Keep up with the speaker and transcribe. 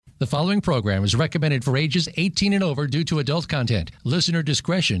The following program is recommended for ages 18 and over due to adult content. Listener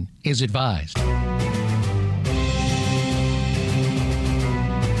discretion is advised.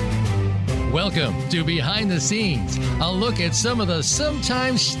 Welcome to Behind the Scenes, a look at some of the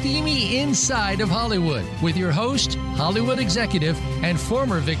sometimes steamy inside of Hollywood with your host, Hollywood executive, and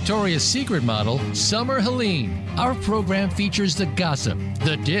former Victoria's Secret model, Summer Helene. Our program features the gossip,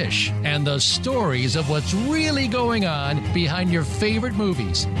 the dish, and the stories of what's really going on behind your favorite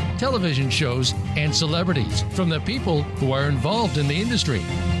movies, television shows, and celebrities from the people who are involved in the industry.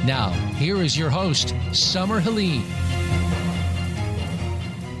 Now, here is your host, Summer Helene.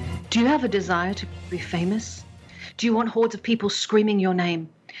 Do you have a desire to be famous? Do you want hordes of people screaming your name?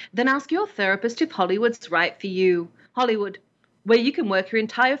 Then ask your therapist if Hollywood's right for you. Hollywood, where you can work your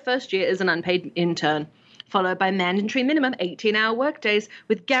entire first year as an unpaid intern, followed by mandatory minimum 18-hour workdays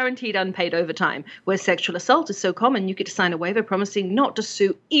with guaranteed unpaid overtime, where sexual assault is so common you get to sign a waiver promising not to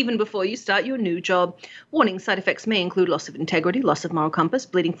sue even before you start your new job. Warning, side effects may include loss of integrity, loss of moral compass,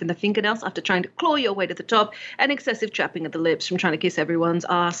 bleeding from the fingernails after trying to claw your way to the top, and excessive chapping of the lips from trying to kiss everyone's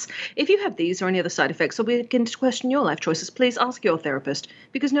ass. If you have these or any other side effects or begin to question your life choices, please ask your therapist,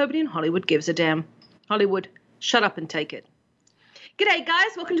 because nobody in Hollywood gives a damn. Hollywood, shut up and take it. G'day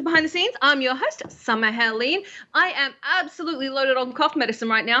guys, welcome to Behind the Scenes. I'm your host, Summer Helene. I am absolutely loaded on cough medicine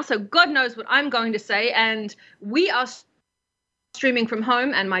right now, so God knows what I'm going to say, and we are streaming from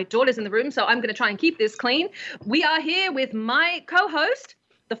home, and my daughter's in the room, so I'm going to try and keep this clean. We are here with my co-host,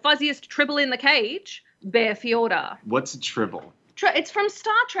 the fuzziest tribble in the cage, Bear Fiorda. What's a tribble? It's from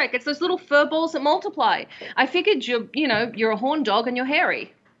Star Trek. It's those little fur balls that multiply. I figured you're a horned dog and you're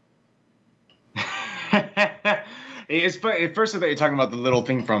hairy. It's funny. At first I thought you were talking about the little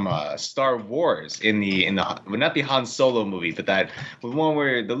thing from Star Wars in the well, not the Han Solo movie, but that was one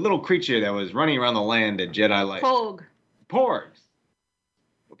where the little creature that was running around the land that Jedi like. Porgs. Porgs.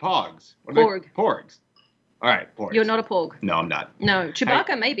 Porgs. All right, porgs. You're not a porg. No, I'm not. No,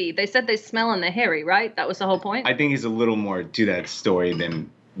 Chewbacca maybe. They said they smell and they're hairy, right? That was the whole point. I think there's a little more to that story than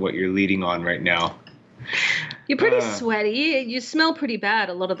what you're leading on right now. You're pretty sweaty. You smell pretty bad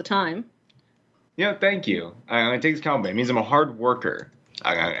a lot of the time. Yeah, thank you. It takes compliment. It means I'm a hard worker.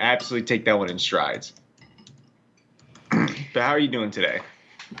 I absolutely take that one in strides. But how are you doing today?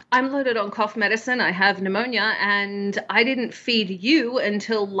 I'm loaded on cough medicine. I have pneumonia, and I didn't feed you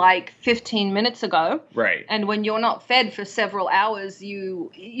until like 15 minutes ago. Right. And when you're not fed for several hours,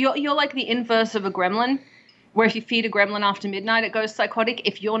 you're like the inverse of a gremlin, where if you feed a gremlin after midnight, it goes psychotic.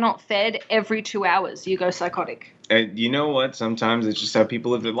 If you're not fed every 2 hours, you go psychotic. You know what? Sometimes it's just how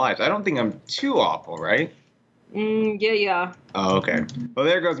people live their lives. I don't think I'm too awful, right? Yeah. Oh, okay. Well,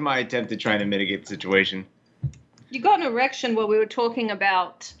 there goes my attempt at trying to mitigate the situation. You got an erection while we were talking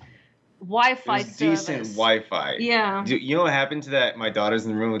about Wi-Fi service. Decent Wi-Fi. Yeah. You know what happened to that? My daughter's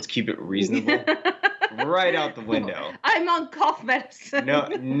in the room. Let's keep it reasonable. Right out the window. I'm on cough medicine.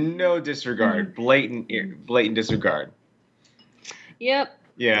 No disregard. Blatant disregard. Yep.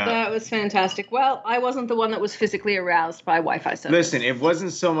 Yeah. That was fantastic. Well, I wasn't the one that was physically aroused by Wi-Fi service. Listen, it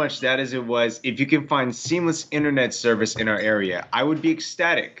wasn't so much that as it was, if you can find seamless internet service in our area, I would be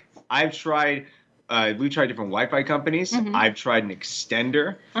ecstatic. We've tried different Wi-Fi companies. Mm-hmm. I've tried an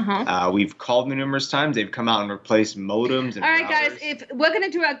extender. Uh-huh. We've called them numerous times. They've come out and replaced modems and all right, routers. guys, if we're going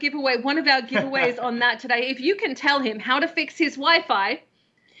to do our giveaway, one of our giveaways on that today, if you can tell him how to fix his Wi-Fi,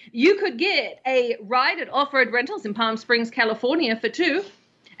 you could get a ride at Off-Road Rentals in Palm Springs, California for 2,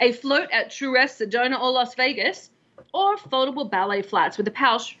 a float at True Rest Sedona or Las Vegas, or foldable ballet flats with a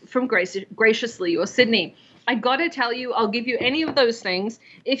pouch from Graciously or Sydney. I got to tell you, I'll give you any of those things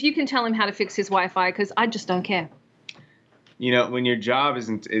if you can tell him how to fix his Wi-Fi, because I just don't care. You know, when your job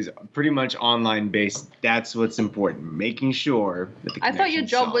is pretty much online based, that's what's important. Making sure that the I thought your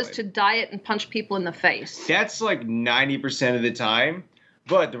job solid. was to diet and punch people in the face. That's like 90% of the time,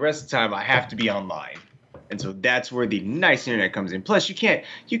 but the rest of the time I have to be online. And so that's where the nice internet comes in. Plus, you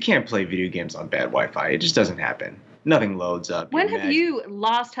can't play video games on bad Wi-Fi. It just doesn't happen. Nothing loads up. When have you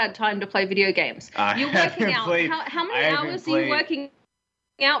last had time to play video games? You're working out. How many hours are you working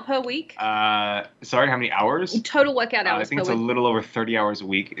out per week? Sorry, how many hours? Total workout hours. I think it's a little over 30 hours a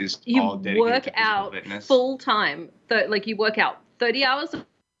week is all dedicated You work to physical out fitness. Full time. Like you work out 30 hours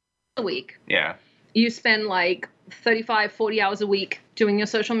a week. Yeah. You spend like 35, 40 hours a week doing your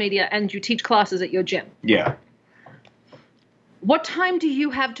social media, and you teach classes at your gym. Yeah. What time do you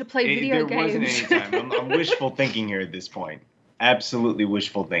have to play video games? There wasn't any time. I'm wishful thinking here at this point. Absolutely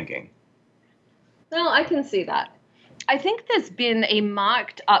wishful thinking. Well, I can see that. I think there's been a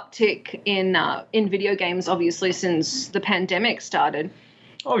marked uptick in video games, obviously, since the pandemic started.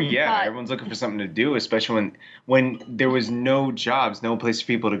 Oh yeah, But- everyone's looking for something to do, especially when there was no jobs, no place for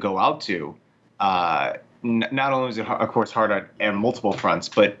people to go out to. Not only was it, of course, hard on multiple fronts,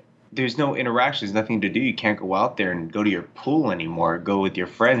 but there's no interactions, nothing to do. You can't go out there and go to your pool anymore, go with your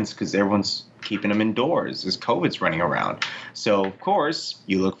friends because everyone's keeping them indoors as COVID's running around. So, of course,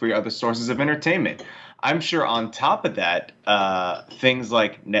 you look for your other sources of entertainment. I'm sure on top of that, things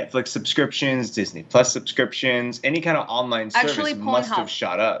like Netflix subscriptions, Disney Plus subscriptions, any kind of online service Actually, must Pornhub. have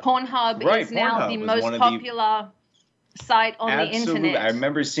shot up. Pornhub Right, is now Pornhub the was most one of the- popular site on the Absolutely. internet. I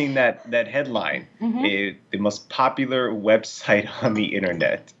remember seeing that headline. Mhm. The most popular website on the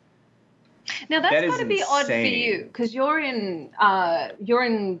internet. Now That that's is got to be odd for insane. you because you're in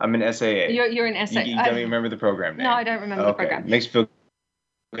I'm an SAA. you're in You, SA. you don't even remember the program name. No, I don't remember the Okay. program. Makes me feel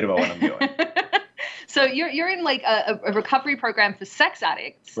good about what I'm doing. So you're in like a recovery program for sex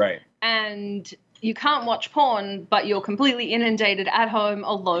addicts, Right. and you can't watch porn, but you're completely inundated at home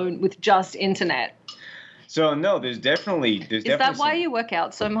alone with just internet. So no, there's definitely Is that why some- you work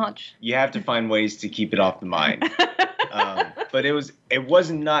out so much? you have to find ways to keep it off the mind. But it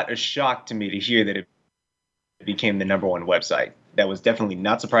was not a shock to me to hear that it became the #1 website. That was definitely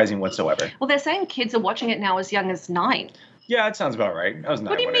not surprising whatsoever. Well, they're saying kids are watching it now as young as 9. Yeah, that sounds about right. I was 9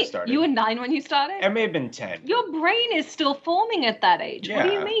 What do you when I mean? started. You were 9 when you started? I may have been 10. Your brain is still forming at that age. What do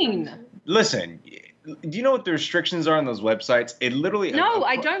you Yeah. mean? Listen, do you know what the restrictions are on those websites? It literally No,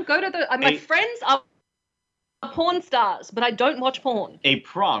 I don't go to the. My friends are porn stars, but I don't watch porn. A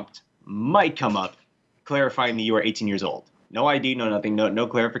prompt might come up clarifying that you are 18 years old. No ID, no nothing, no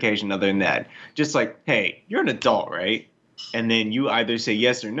clarification other than that. Just like, hey, you're an adult, right? And then you either say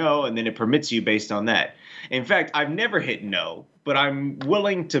yes or no, and then it permits you based on that. In fact, I've never hit no, but I'm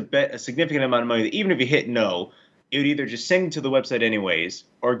willing to bet a significant amount of money that even if you hit no, it would either just send you to the website anyways,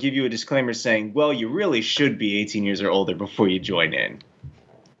 or give you a disclaimer saying, well, you really should be 18 years or older before you join in.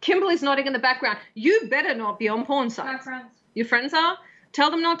 Kimberly's nodding in the background. You better not be on porn My sites. friends. Your friends are? Tell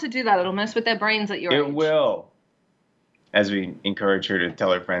them not to do that. It'll mess with their brains at your age. It will. As we encourage her to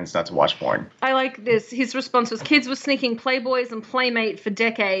tell her friends not to watch porn. I like this. His response was, kids were sneaking Playboys and Playmate for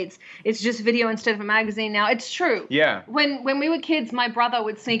decades. It's just video instead of a magazine now. It's true. Yeah. When we were kids, my brother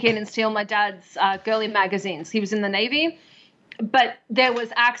would sneak in and steal my dad's girly magazines. He was in the Navy. But there was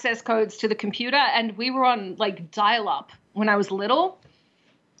access codes to the computer, and we were on, like, dial-up when I was little.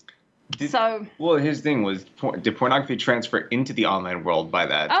 Well, his thing was, did pornography transfer into the online world by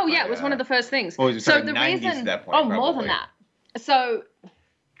that? Oh, yeah, it was one of the first things. Well, it was like 90s at that point, Oh, more probably. than that. So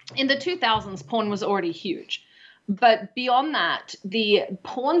in the 2000s, porn was already huge. But beyond that, the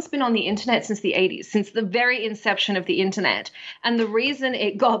porn's been on the internet since the 80s, since the very inception of the internet. And the reason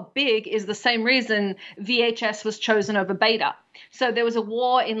it got big is the same reason VHS was chosen over beta. So there was a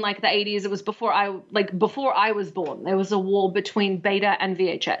war in like the 80s. It was before I was born. There was a war between beta and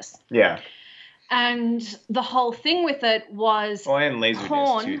VHS. Yeah. And the whole thing with it was Oh, and Laserdisc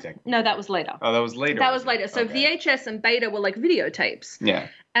porn. too, technically. No, that was later. Oh, that was later. That was later. So Okay. VHS and beta were like videotapes. Yeah.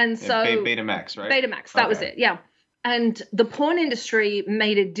 And so Betamax, right? Betamax, that was Okay. it, yeah. And the porn industry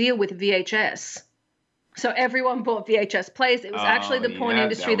made a deal with VHS. So everyone bought VHS players. It was actually the porn yeah,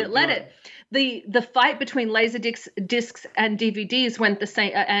 industry that that would led do it. The fight between discs and DVDs went the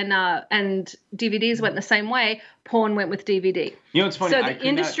same, and DVDs went the same way. Porn went with DVD. You know what's funny? So I the could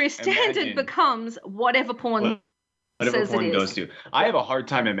industry not standard imagine becomes whatever porn whatever says porn it goes is. to. I have a hard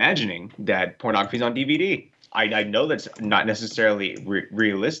time imagining that pornography's on DVD. I know that's not necessarily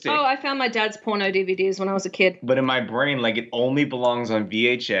realistic. Oh, I found my dad's porno DVDs when I was a kid. But in my brain, like, it only belongs on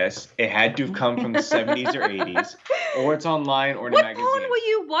VHS. It had to have come from the 70s or 80s. Or it's online or in a What magazine. porn were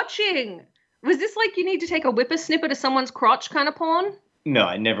you watching? Was this like you need to take a whippersnipper to someone's crotch kind of porn? No,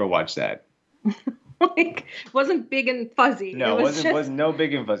 I never watched that. Like, wasn't big and fuzzy. No, it it wasn't no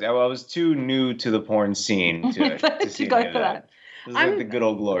big and fuzzy. I was too new to the porn scene to see go any of for that. that. It was like the good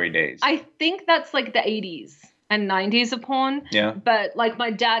old glory days. I think that's like the 80s and 90s of porn. Yeah. But like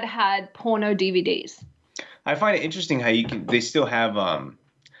my dad had porno DVDs. I find it interesting how they still have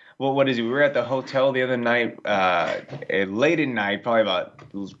well, what is it? We were at the hotel the other night, late at night, probably about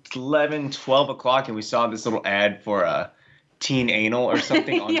 11, 12 o'clock, and we saw this little ad for teen anal or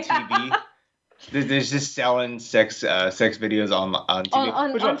something on Yeah. TV. There's just selling sex videos on TV.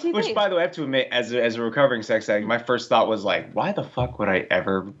 On TV. Which, by the way, I have to admit, as a recovering sex addict, my first thought was like, why the fuck would I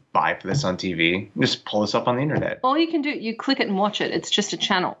ever buy for this on TV? Just pull this up on the internet. All you can do, you click it and watch it. It's just a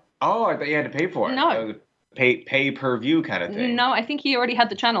channel. Oh, I thought you had to pay for it. No. That was a pay per view kind of thing. No, I think he already had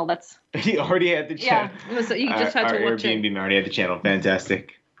the channel. That's He already had the yeah. channel. So you just had to our watch it. Airbnb already had the channel.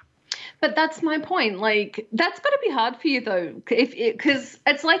 Fantastic. But that's my point. Like, that's got to be hard for you, though, because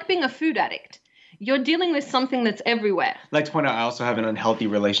it's like being a food addict. You're dealing with something that's everywhere. I'd like to point out, I also have an unhealthy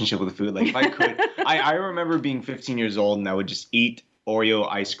relationship with food. Like if I could, I remember being 15 years old and I would just eat Oreo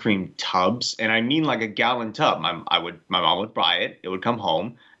ice cream tubs, and I mean like a gallon tub. My mom would buy it. It would come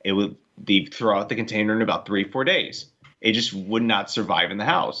home. It would be throw out the container in about 3-4 days. It just would not survive in the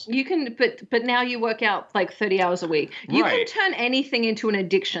house. You can, but now you work out like 30 hours a week. You can turn anything into an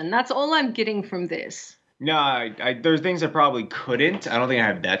addiction. That's all I'm getting from this. No, there's things I probably couldn't. I don't think I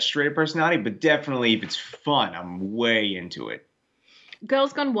have that straight a personality, but definitely if it's fun, I'm way into it.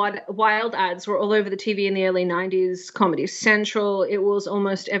 Girls Gone Wild ads were all over the TV in the early 90s, Comedy Central. It was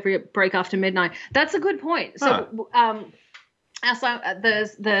almost every break after midnight. That's a good point. So the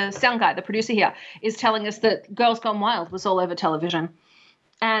sound guy, the producer here, is telling us that Girls Gone Wild was all over television.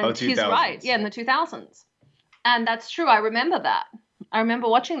 And he's right. Yeah, in the 2000s. And that's true. I remember that. I remember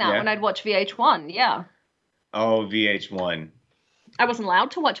watching that when I'd watch VH1. Yeah. Oh, VH1. I wasn't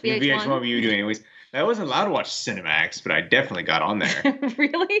allowed to watch VH1. VH1 were you doing anyways? I wasn't allowed to watch Cinemax, but I definitely got on there.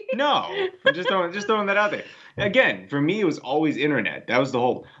 Really? No. I'm just throwing that out there. Again, for me, it was always internet. That was the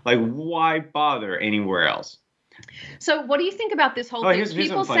whole, like, why bother anywhere else? So what do you think about this whole thing?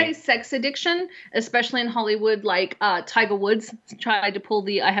 People say sex addiction, especially in Hollywood, like Tiger Woods tried to pull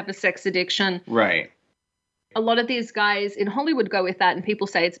the I have a sex addiction. Right. A lot of these guys in Hollywood go with that, and people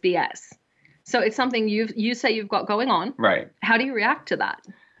say it's BS. So it's something you say you've got going on. Right. How do you react to that?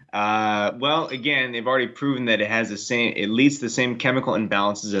 Well, again, they've already proven that it leads to the same chemical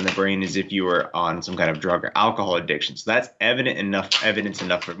imbalances in the brain as if you were on some kind of drug or alcohol addiction. So that's evidence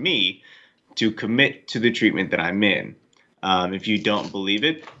enough for me to commit to the treatment that I'm in. If you don't believe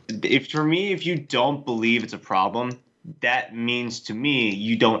it, if you don't believe it's a problem, that means to me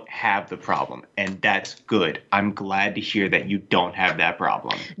you don't have the problem, and that's good. I'm glad to hear that you don't have that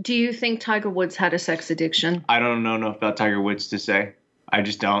problem. Do you think Tiger Woods had a sex addiction? I don't know enough about Tiger Woods to say. I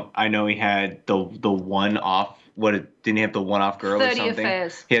just don't. I know he had the one-off. Didn't he have the one-off girl or something? 30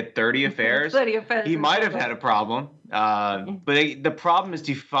 affairs. He had 30 affairs. 30 affairs. He might have had a problem. But the problem is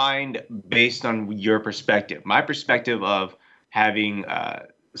defined based on your perspective. My perspective of having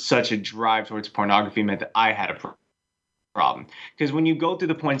such a drive towards pornography meant that I had a problem. Because when you go through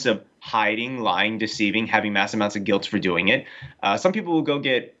the points of hiding, lying, deceiving, having mass amounts of guilt for doing it, some people will go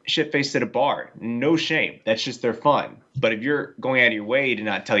get shit-faced at a bar. No shame. That's just their fun. But if you're going out of your way to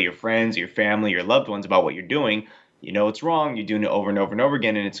not tell your friends, your family, your loved ones about what you're doing, you know it's wrong, you're doing it over and over and over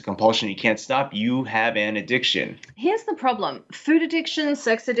again, and it's a compulsion you can't stop, you have an addiction. Here's the problem. Food addiction,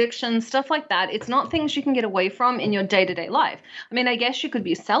 sex addiction, stuff like that, it's not things you can get away from in your day-to-day life. I mean, I guess you could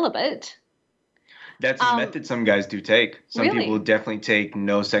be celibate. That's a method some guys do take. Some people definitely take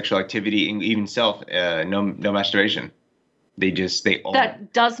no sexual activity, even no masturbation.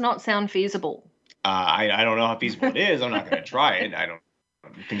 That does not sound feasible. I don't know how feasible it is. I'm not going to try it. I don't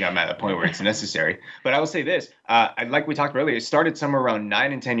think I'm at a point where it's necessary. But I will say this. Like we talked earlier, it started somewhere around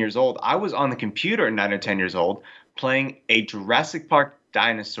 9 and 10 years old. I was on the computer at 9 or 10 years old playing a Jurassic Park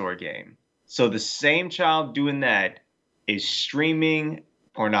dinosaur game. So the same child doing that is streaming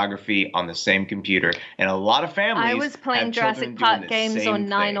pornography on the same computer, and a lot of families. I was playing Jurassic Park games on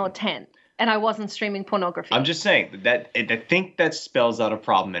 9 or 10, and I wasn't streaming pornography. I'm just saying that I think that spells out a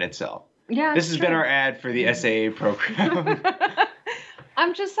problem in itself. Yeah, this has been our ad for the SAA program.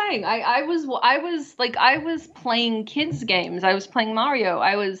 I'm just saying, I was playing kids games. I was playing Mario.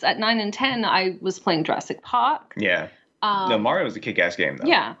 I was at 9 and 10. I was playing Jurassic Park. Yeah. No, Mario was a kick-ass game, though.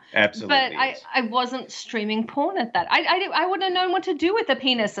 Yeah. Absolutely. But I wasn't streaming porn at that. I wouldn't have known what to do with a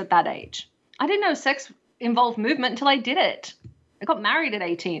penis at that age. I didn't know sex involved movement until I did it. I got married at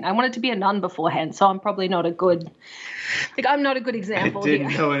 18. I wanted to be a nun beforehand, so I'm probably not a good... I'm not a good example here. I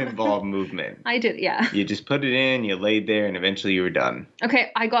didn't know it involved movement. I did, yeah. You just put it in, you laid there, and eventually you were done.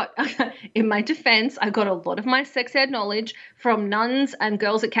 Okay, in my defense, I got a lot of my sex ed knowledge from nuns and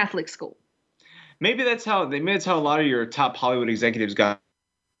girls at Catholic school. Maybe that's how a lot of your top Hollywood executives got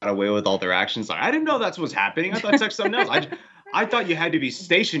away with all their actions. Like, I didn't know that's what's happening. I thought sex was something else. I thought you had to be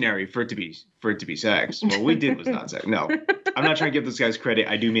stationary for it to be sex. What we did was not sex. No, I'm not trying to give those guys credit.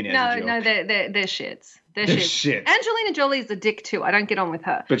 I do mean it as a joke. No, they're shits. They're shits. Angelina Jolie's a dick too. I don't get on with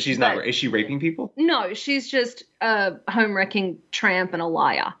her. But she's not. Is she raping people? No, she's just a home-wrecking tramp and a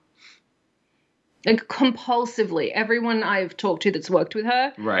liar. Like, compulsively. Everyone I've talked to that's worked with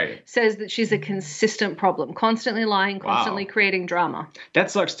her says that she's a consistent problem. Constantly lying, constantly creating drama.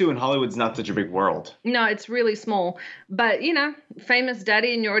 That sucks too, and Hollywood's not such a big world. No, it's really small. But, famous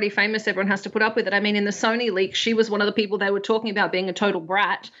daddy, and you're already famous, everyone has to put up with it. I mean, in the Sony leak, she was one of the people they were talking about being a total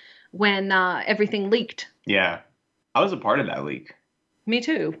brat when everything leaked. Yeah. I was a part of that leak. Me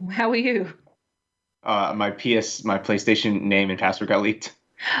too. How were you? My PlayStation name and password got leaked.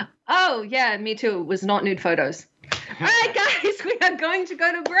 Oh, yeah, me too. It was not nude photos. All right, guys, we are going to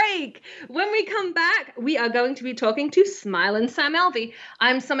go to break. When we come back, we are going to be talking to Smile and Sam Alvey.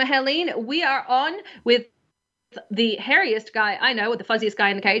 I'm Summer Helene. We are on with the hairiest guy I know, with the fuzziest guy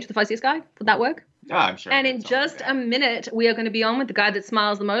in the cage, the fuzziest guy. Would that work? Oh, I'm sure. And in just a minute, we are going to be on with the guy that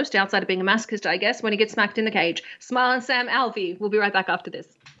smiles the most, outside of being a masochist, I guess, when he gets smacked in the cage. Smile and Sam Alvey. We'll be right back after this.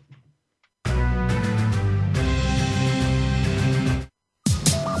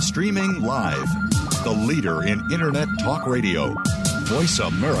 Streaming live, the leader in Internet talk radio,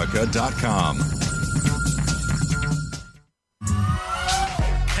 VoiceAmerica.com.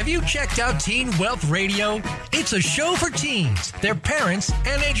 Have you checked out Teen Wealth Radio? It's a show for teens, their parents,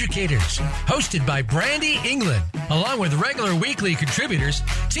 and educators. Hosted by Brandy England. Along with regular weekly contributors,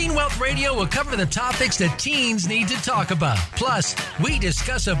 Teen Wealth Radio will cover the topics that teens need to talk about. Plus, we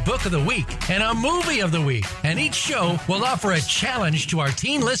discuss a book of the week and a movie of the week. And each show will offer a challenge to our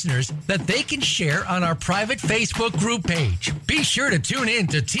teen listeners that they can share on our private Facebook group page. Be sure to tune in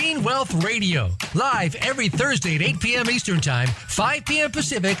to Teen Wealth Radio, live every Thursday at 8 p.m. Eastern Time, 5 p.m.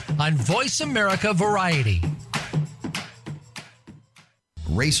 Pacific on Voice America Variety.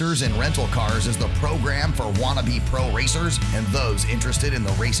 Racers and Rental Cars is the program for wannabe pro racers and those interested in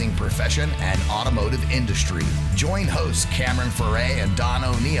the racing profession and automotive industry. Join hosts Cameron Foray and Don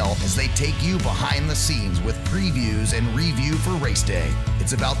O'Neill as they take you behind the scenes with previews and review for race day.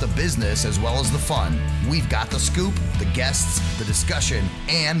 It's about the business as well as the fun. We've got the scoop, the guests, the discussion,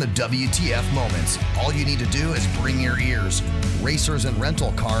 and the WTF moments. All you need to do is bring your ears. Racers and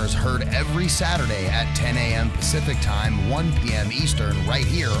Rental Cars heard every Saturday at 10 a.m. Pacific Time, 1 p.m. Eastern, right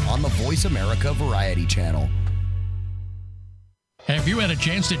here on the Voice America Variety Channel. Have you had a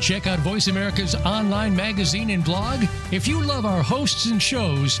chance to check out Voice America's online magazine and blog? If you love our hosts and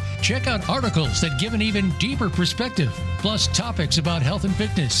shows, check out articles that give an even deeper perspective, plus topics about health and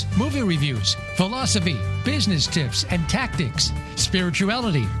fitness, movie reviews, philosophy, business tips and tactics,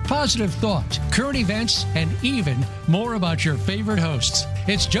 spirituality, positive thought, current events, and even more about your favorite hosts.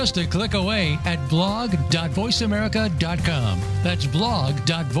 It's just a click away at blog.voiceamerica.com. That's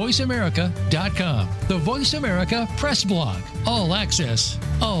blog.voiceamerica.com. The Voice America Press Blog. All access,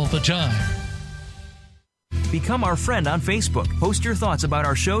 all the time. Become our friend on Facebook. Post your thoughts about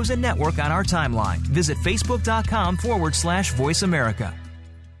our shows and network on our timeline. Visit facebook.com/Voice America.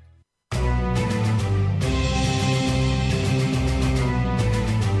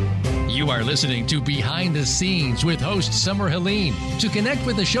 You are listening to Behind the Scenes with host Summer Helene. To connect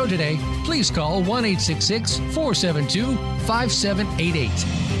with the show today, please call 1-866-472-5788.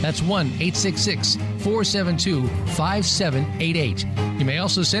 That's 1-866-472-5788. You may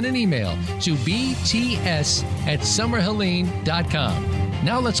also send an email to bts@summerhelene.com.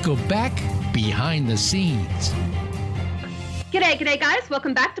 Now let's go back behind the scenes. G'day guys.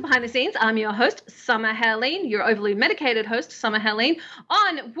 Welcome back to Behind the Scenes. I'm your host, Summer Helene, your overly medicated host, Summer Helene,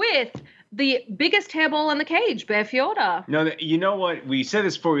 on with the biggest hairball in the cage, Bear Fiorda. No, you know what? We said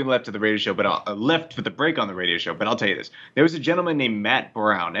this before we left to the radio show, but left for the break on the radio show, but I'll tell you this. There was a gentleman named Matt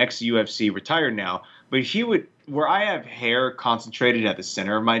Brown, ex-UFC, retired now, but he would, where I have hair concentrated at the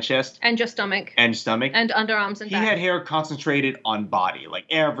center of my chest. And your stomach. And stomach. And underarms and back. He had hair concentrated on body, like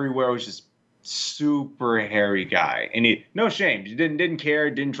everywhere. It was just super hairy guy, and he, no shame, he didn't care,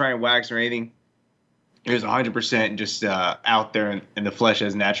 didn't try and wax or anything. He was 100% just out there in the flesh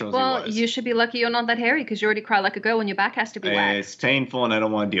as natural as he was. Well, you should be lucky you're not that hairy, because you already cry like a girl when your back has to be waxed. It's painful, and I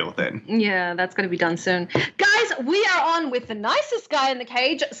don't want to deal with it. Yeah, that's going to be done soon. Guys, we are on with the nicest guy in the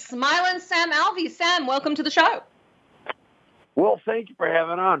cage, Smiling Sam Alvey. Sam, welcome to the show. Well, thank you for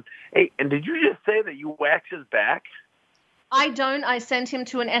having on. Hey, and did you just say that you wax his back? I don't. I sent him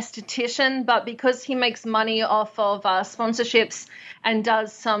to an esthetician, but because he makes money off of sponsorships and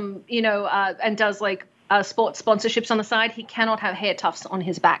does some, sports sponsorships on the side, he cannot have hair tufts on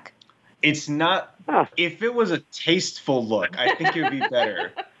his back. It's not. If it was a tasteful look, I think it would be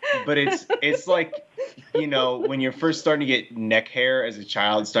better. But it's like, when you're first starting to get neck hair as a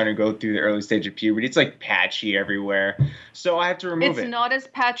child, starting to go through the early stage of puberty, it's like patchy everywhere. So I have to remove it. It's not as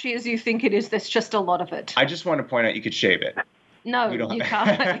patchy as you think it is. There's just a lot of it. I just want to point out you could shave it. No, you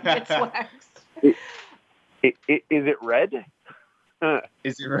can't. It's waxed. Is it red?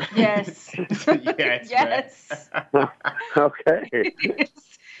 Is it red? Yes. Yeah, it's yes. red. Okay.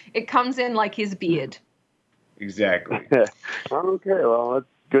 It comes in like his beard. Exactly. Okay, well, that's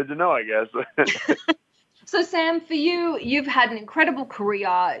good to know, I guess. So, Sam, for you, you've had an incredible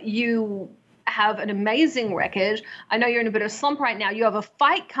career. You have an amazing record. I know you're in a bit of a slump right now. You have a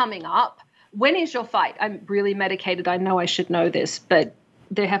fight coming up. When is your fight? I'm really medicated. I know I should know this, but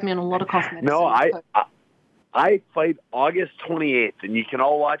they have me on a lot of cough medicine. No, I fight August 28th, and you can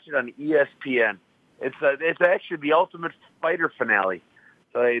all watch it on ESPN. It's actually the Ultimate Fighter finale.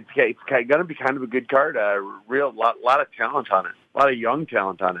 So it's going to be kind of a good card. Lot of talent on it, a lot of young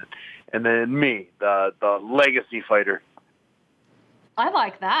talent on it, and then me, the legacy fighter. I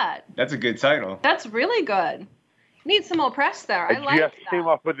like that. That's a good title. That's really good. Need some more press there. I like that. I just came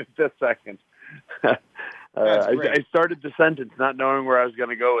up with it this second. I started the sentence not knowing where I was going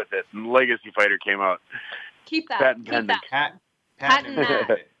to go with it, and legacy fighter came out. Keep that. Patent Keep pending. that. Patent that.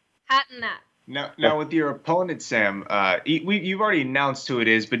 Patent that. Now, with your opponent, Sam, you've already announced who it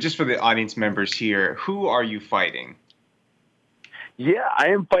is, but just for the audience members here, who are you fighting? Yeah, I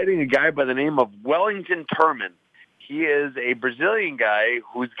am fighting a guy by the name of Wellington Turman. He is a Brazilian guy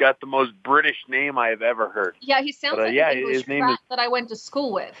who's got the most British name I have ever heard. Yeah, he sounds like an English rat that I went to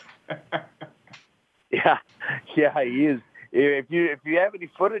school with. Yeah, he is. If you have any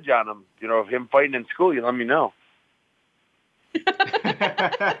footage on him, of him fighting in school, you let me know.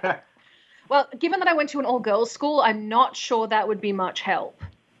 Well, given that I went to an all-girls school, I'm not sure that would be much help.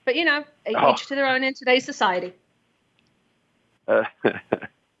 But, each to their own in today's society.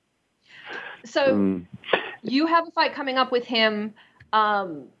 So you have a fight coming up with him. I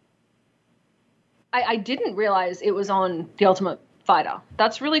didn't realize it was on The Ultimate Fighter.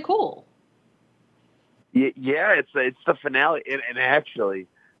 That's really cool. Yeah, it's the finale. And actually,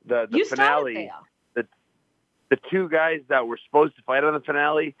 the finale... there. The two guys that were supposed to fight on the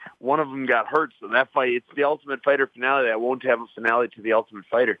finale, one of them got hurt. So that fight, it's the Ultimate Fighter finale. That won't have a finale to the Ultimate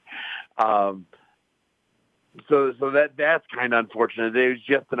Fighter. So that's kind of unfortunate. It was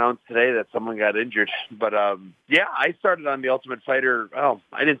just announced today that someone got injured. But I started on the Ultimate Fighter. Well,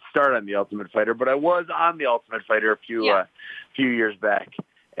 I didn't start on the Ultimate Fighter, but I was on the Ultimate Fighter a few years back.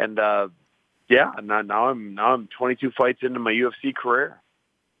 And now I'm 22 fights into my UFC career.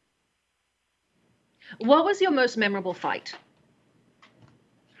 What was your most memorable fight?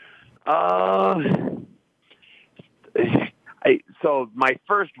 So my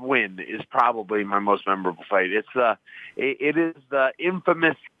first win is probably my most memorable fight. It is the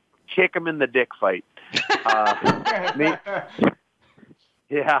infamous kick him in the dick fight.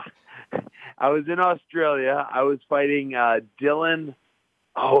 Yeah, I was in Australia. I was fighting Dylan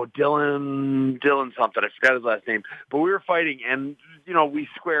something. I forgot his last name. But we were fighting, and we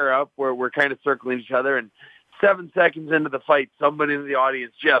square up where we're kind of circling each other, and 7 seconds into the fight, somebody in the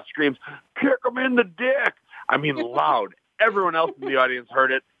audience just screams, "Kick him in the dick!" I mean, loud. Everyone else in the audience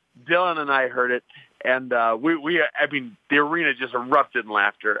heard it. Dylan and I heard it, and the arena just erupted in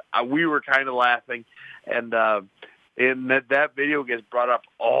laughter. We were kind of laughing, and that video gets brought up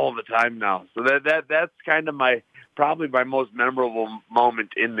all the time now. So that's kind of probably my most memorable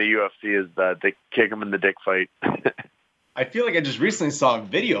moment in the UFC is the kick him in the dick fight. I feel like I just recently saw a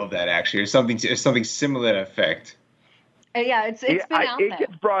video of that, actually, or something similar to that effect. Yeah, it's been out there. It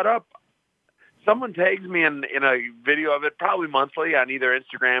gets brought up. Someone tags me in a video of it, probably monthly, on either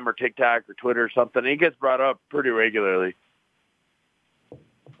Instagram or TikTok or Twitter or something. It gets brought up pretty regularly.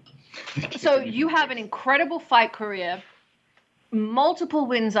 So you have an incredible fight career, multiple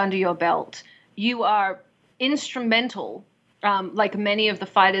wins under your belt. You are instrumental, like many of the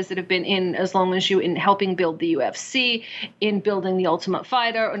fighters that have been in as long as you, in helping build the UFC, in building the Ultimate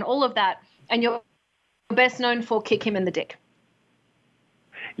Fighter, and all of that. And you're best known for kick him in the dick.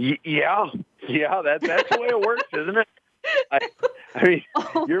 Yeah, that's the way it works, isn't it? I mean,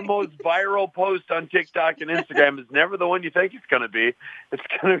 your most viral post on TikTok and Instagram is never the one you think it's going to be. It's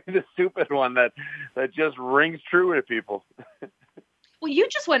going to be the stupid one that just rings true to people. Well, you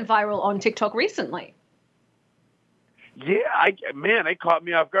just went viral on TikTok recently. Yeah, it caught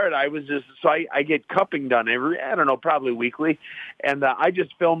me off guard. I get cupping done probably weekly, and I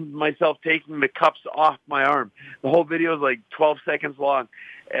just filmed myself taking the cups off my arm. The whole video is like 12 seconds long,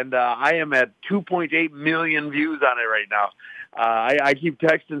 and I am at 2.8 million views on it right now. I keep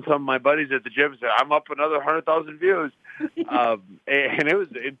texting some of my buddies at the gym and say, I'm up another 100,000 views. And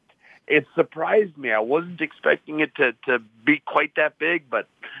it surprised me. I wasn't expecting it to be quite that big, but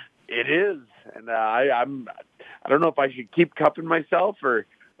it is. And I don't know if I should keep cupping myself or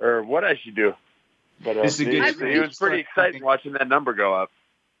what I should do. But it was pretty exciting watching that number go up.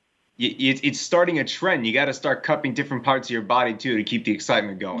 It's starting a trend. You got to start cupping different parts of your body too to keep the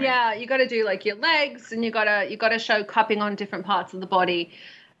excitement going. Yeah, you got to do like your legs, and you got to show cupping on different parts of the body.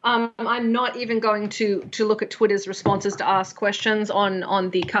 I'm not even going to look at Twitter's responses to ask questions on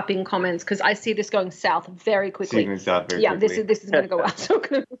the cupping comments, because I see this going south very quickly. This is going to go out. So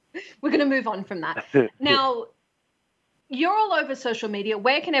we're going to move on from that. Now, you're all over social media.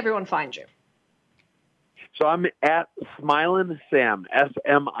 Where can everyone find you? So I'm at Smilin' Sam,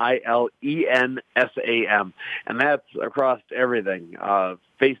 SMILENSAM, and that's across everything: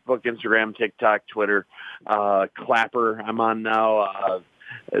 Facebook, Instagram, TikTok, Twitter, Clapper. I'm on now.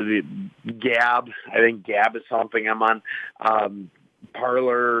 The Gab, I think Gab is something I'm on.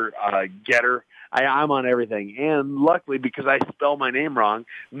 Parlor, Getter. I'm on everything, and luckily because I spell my name wrong,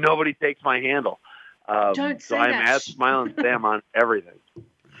 nobody takes my handle. Don't say so I'm that. at Smilin' Sam on everything.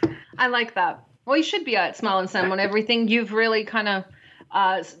 I like that. Well, you should be at Smilin' Sam on everything. You've really kind of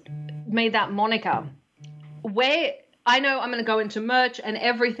made that moniker. I know I'm going to go into merch and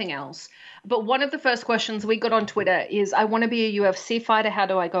everything else, but one of the first questions we got on Twitter is, I want to be a UFC fighter. How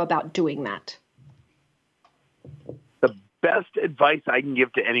do I go about doing that? The best advice I can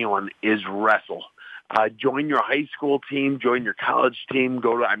give to anyone is wrestle. Join your high school team, join your college team,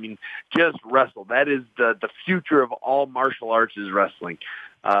 just wrestle. That is the future of all martial arts is wrestling.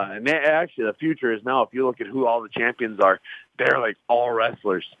 And actually the future is now, if you look at who all the champions are, they're like all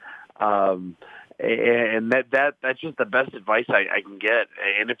wrestlers. And that's just the best advice I can get.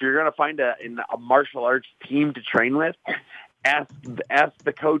 And if you're going to find a martial arts team to train with, ask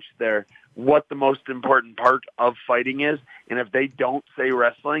the coach there what the most important part of fighting is. And if they don't say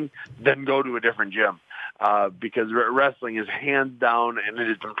wrestling, then go to a different gym. Because wrestling is hands down, and it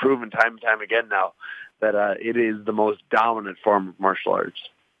has been proven time and time again now, that it is the most dominant form of martial arts.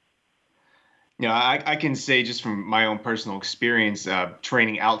 I can say just from my own personal experience,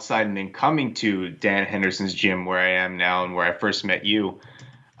 training outside and then coming to Dan Henderson's gym where I am now and where I first met you,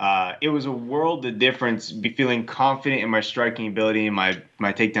 it was a world of difference, feeling confident in my striking ability and my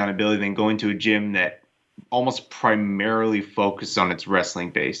takedown ability, than going to a gym that almost primarily focused on its wrestling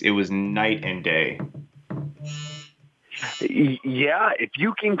base. It was night and day. Yeah, if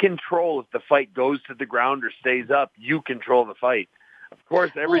you can control if the fight goes to the ground or stays up, you control the fight. Of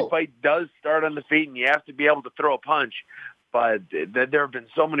course, every fight does start on the feet, and you have to be able to throw a punch. But there have been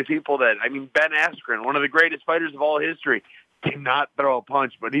so many people Ben Askren, one of the greatest fighters of all history, cannot throw a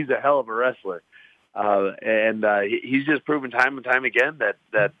punch, but he's a hell of a wrestler. And he's just proven time and time again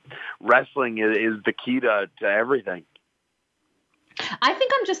that wrestling is the key to everything. I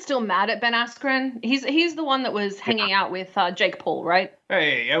think I'm just still mad at Ben Askren. He's the one that was hanging out with Jake Paul, right?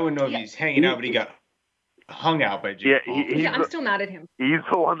 Hey, I wouldn't know if he's hanging out, but he got hung out by Jake Paul. I'm still mad at him. He's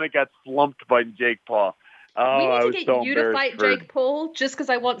the one that got slumped by Jake Paul. We need to get you to fight Jake Paul just because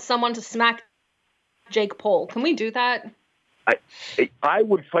I want someone to smack Jake Paul. Can we do that? I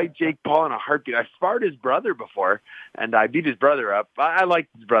would fight Jake Paul in a heartbeat. I sparred his brother before, and I beat his brother up. I like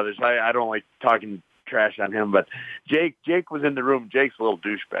his brothers. I don't like talking trash on him, but Jake was in the room. Jake's a little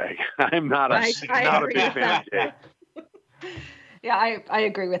douchebag. I'm not a big fan of Jake. Yeah, I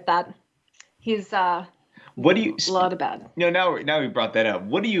agree with that. He's what do you a lot of bad. Now we brought that up.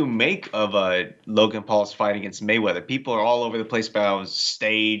 What do you make of Logan Paul's fight against Mayweather? People are all over the place about how it was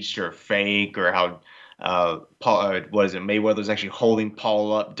staged or fake, or how Mayweather was actually holding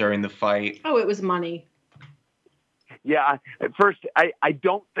Paul up during the fight. Oh, it was money. Yeah, at first I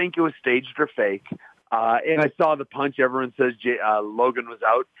don't think it was staged or fake. And I saw the punch. Everyone says Logan was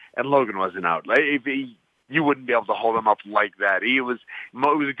out, and Logan wasn't out. You wouldn't be able to hold him up like that. It was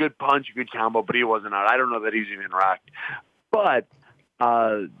a good punch, a good combo, but he wasn't out. I don't know that he's even rocked. But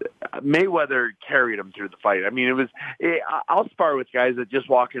Mayweather carried him through the fight. I mean, I'll spar with guys that just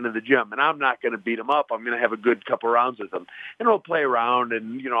walk into the gym, and I'm not going to beat them up. I'm going to have a good couple rounds with them, and we'll play around,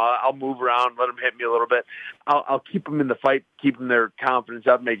 and I'll move around, let them hit me a little bit. I'll keep them in the fight, keep them their confidence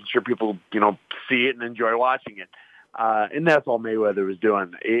up, making sure people see it and enjoy watching it. And that's all Mayweather was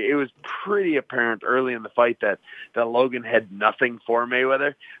doing. It was pretty apparent early in the fight that Logan had nothing for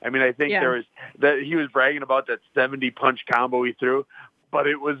Mayweather. I mean, I think there was that he was bragging about that 70 punch combo he threw, but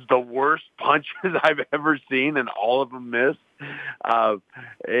it was the worst punches I've ever seen, and all of them missed.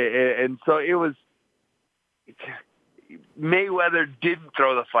 And so it was. Mayweather didn't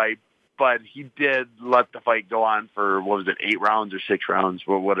throw the fight, but he did let the fight go on for 8 rounds or 6 rounds,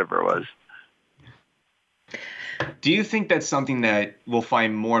 or whatever it was. Do you think that's something that we'll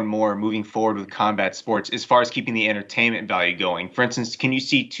find more and more moving forward with combat sports as far as keeping the entertainment value going? For instance, can you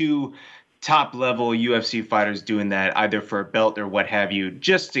see 2 top-level UFC fighters doing that, either for a belt or what have you,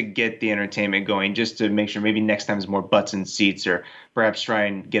 just to get the entertainment going, just to make sure maybe next time is more butts in seats, or perhaps try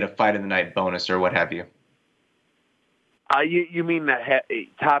and get a fight of the night bonus or what have you? You mean the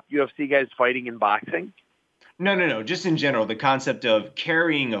top UFC guys fighting in boxing? No. Just in general, the concept of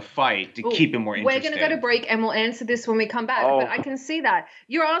carrying a fight to keep it more interesting. We're going to go to break, and we'll answer this when we come back. But I can see that.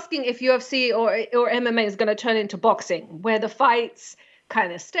 You're asking if UFC or MMA is going to turn into boxing, where the fights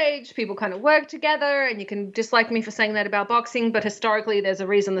kind of staged. People kind of work together, and you can dislike me for saying that about boxing, but historically there's a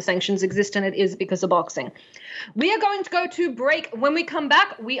reason the sanctions exist, and it is because of boxing. We are going to go to break. When we come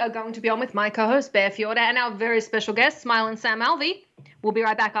back, we are going to be on with my co-host Bear Fiorda and our very special guest, Smiling Sam Alvey. We'll be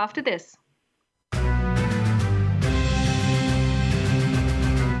right back after this.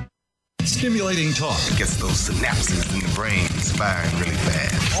 Stimulating talk. It gets those synapses in the brain firing really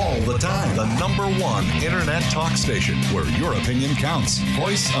fast. All the time. The #1 internet talk station where your opinion counts.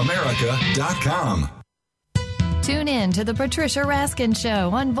 VoiceAmerica.com. Tune in to the Patricia Raskin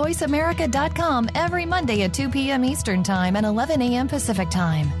Show on VoiceAmerica.com every Monday at 2 p.m. Eastern Time and 11 a.m. Pacific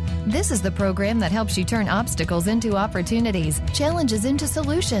Time. This is the program that helps you turn obstacles into opportunities, challenges into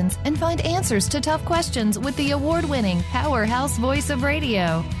solutions, and find answers to tough questions with the award-winning powerhouse voice of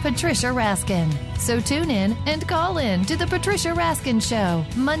radio, Patricia Raskin. So tune in and call in to the Patricia Raskin Show,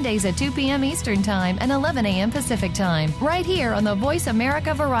 Mondays at 2 p.m. Eastern Time and 11 a.m. Pacific Time, right here on the Voice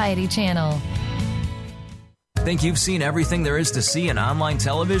America Variety Channel. Think you've seen everything there is to see in online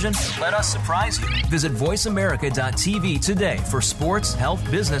television? Let us surprise you. Visit VoiceAmerica.tv today for sports, health,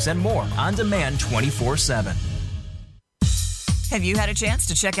 business, and more on demand 24/7. Have you had a chance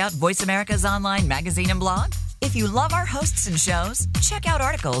to check out Voice America's online magazine and blog? If you love our hosts and shows, check out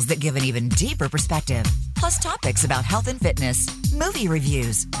articles that give an even deeper perspective, plus topics about health and fitness, movie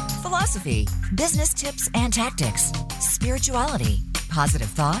reviews, philosophy, business tips and tactics, spirituality, positive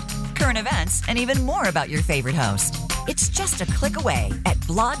thought, current events, and even more about your favorite host. It's just a click away at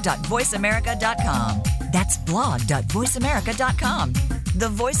blog.voiceamerica.com. That's blog.voiceamerica.com. The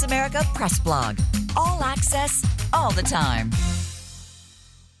Voice America Press Blog. All access, all the time.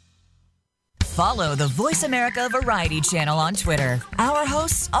 Follow the Voice America Variety Channel on Twitter. Our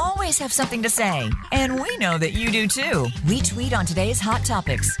hosts always have something to say, and we know that you do too. We tweet on today's hot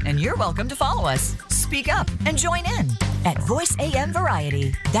topics, and you're welcome to follow us. Speak up and join in at Voice AM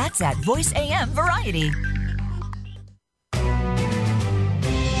Variety. That's at Voice AM Variety.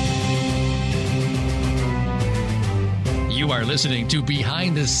 You are listening to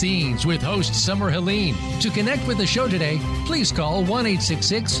Behind the Scenes with host Summer Helene. To connect with the show today, please call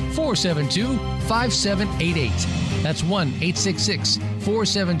 1-866-472-5788. That's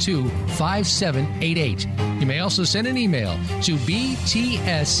 1-866-472-5788. You may also send an email to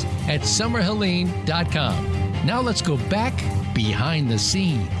bts@summerhelene.com. Now let's go back behind the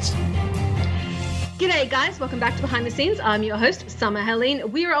scenes. G'day guys, welcome back to Behind the Scenes. I'm your host, Summer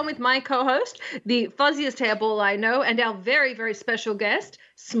Helene. We are on with my co-host, the fuzziest hairball I know, and our very, very special guest,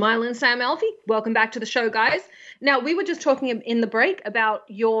 Smiling Sam Alvey. Welcome back to the show, guys. Now, we were just talking in the break about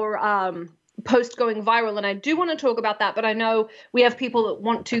your post going viral, and I do want to talk about that, but I know we have people that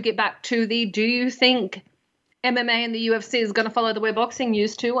want to get back to the, do you think MMA and the UFC is going to follow the way boxing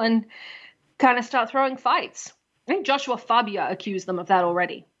used to and kind of start throwing fights? I think Joshua Fabia accused them of that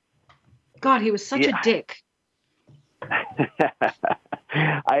already. God, he was such a dick.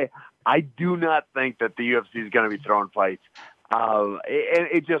 I do not think that the UFC is going to be throwing fights.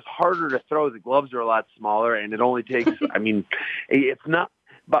 It's just harder to throw. The gloves are a lot smaller, and it only takes. I mean, it's not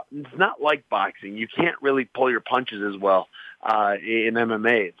like boxing. You can't really pull your punches as well in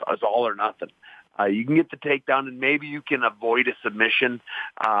MMA. It's all or nothing. You can get the takedown, and maybe you can avoid a submission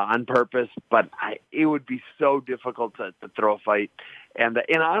on purpose, but it would be so difficult to throw a fight. And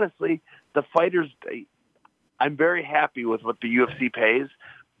honestly, the fighters, I'm very happy with what the UFC pays,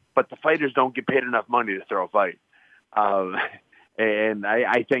 but the fighters don't get paid enough money to throw a fight. And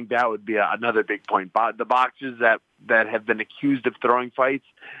I think that would be another big point. The boxers that have been accused of throwing fights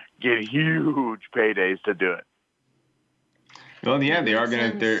get huge paydays to do it. Well, yeah,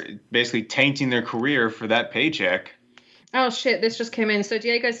 they're basically tainting their career for that paycheck. Oh, shit, this just came in. So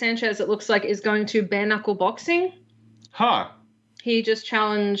Diego Sanchez, it looks like, is going to bare knuckle boxing. Huh. He just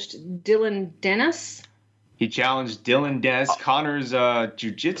challenged Dylan Dennis. He challenged Dylan Dennis, Connor's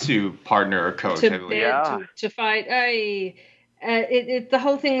jiu-jitsu partner or coach, I believe. To fight. The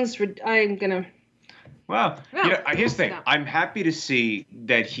whole thing's... I'm going to... Well, here's the thing. I'm happy to see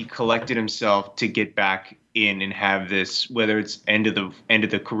that he collected himself to get back in and have this, whether it's end of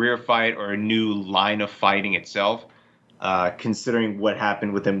the career fight or a new line of fighting itself, considering what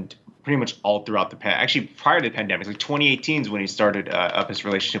happened with him pretty much all throughout the actually prior to the pandemic. Like 2018 is when he started up his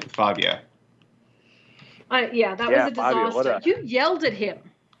relationship with Fabia. That was a disaster. You yelled at him.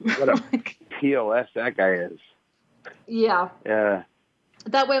 What a POS that guy is. Yeah. Yeah.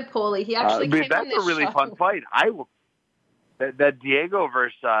 That went poorly. He actually came on this That's a really show. fun fight. That Diego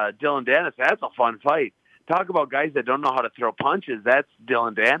versus Dylan Dennis, that's a fun fight. Talk about guys that don't know how to throw punches. That's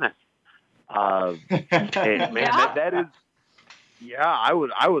Dylan Dennis. That Yeah, I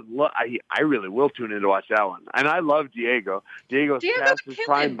would. I really will tune in to watch that one. And I love Diego. Diego's past his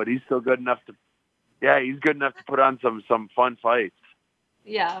prime, but he's still good enough to. Yeah, he's good enough to put on some fun fights.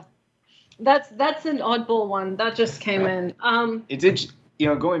 Yeah, that's an oddball one that just came in. It's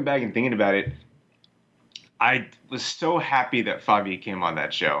going back and thinking about it, I was so happy that Fabio came on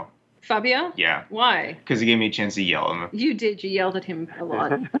that show. Fabio? Yeah. Why? Because he gave me a chance to yell at him. You did. You yelled at him a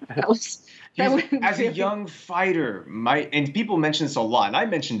lot. As a young fighter, and people mention this a lot, and I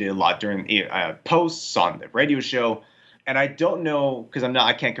mentioned it a lot during posts on the radio show, and I don't know, because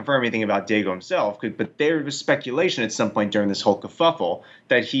I can't confirm anything about Diego himself, but there was speculation at some point during this whole kerfuffle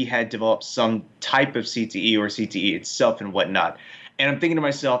that he had developed some type of CTE or CTE itself and whatnot. And I'm thinking to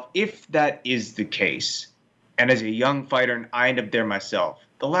myself, if that is the case, and as a young fighter and I end up there myself,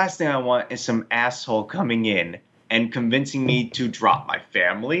 the last thing I want is some asshole coming in and convincing me to drop my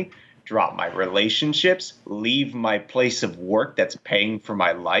family, drop my relationships, leave my place of work that's paying for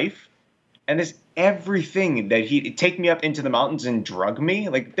my life. And there's everything that he'd take me up into the mountains and drug me.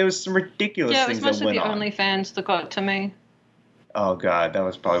 Like, there was some ridiculous things that went on. Yeah, it was mostly the OnlyFans that got to me. Oh, God, that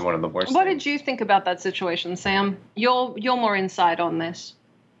was probably one of the worst What things. did you think about that situation, Sam? You're more inside on this.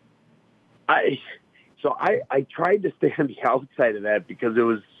 I tried to stay on the outside of that because it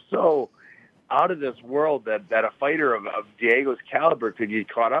was so out of this world that a fighter of Diego's caliber could get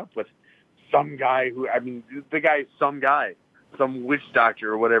caught up with some guy the guy's some guy, some witch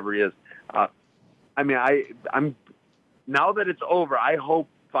doctor or whatever he is. I'm now that it's over, I hope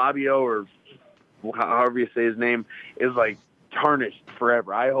Fabio, or however you say his name, is like tarnished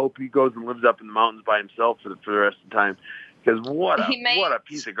forever. I hope he goes and lives up in the mountains by himself for the rest of the time. Because what a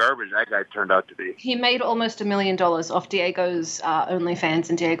piece of garbage that guy turned out to be. He made almost $1 million off Diego's OnlyFans,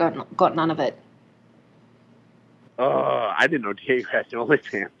 and Diego got none of it. Oh, I didn't know Diego had an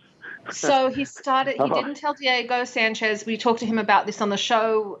OnlyFans. So he didn't tell Diego Sanchez. We talked to him about this on the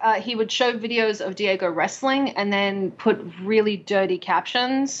show. He would show videos of Diego wrestling and then put really dirty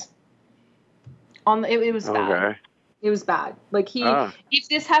captions on. It was bad. Okay. It was bad. Like if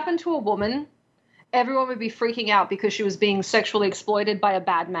this happened to a woman, everyone would be freaking out because she was being sexually exploited by a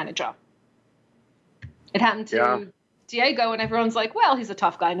bad manager. It happened to Diego, and everyone's like, well, he's a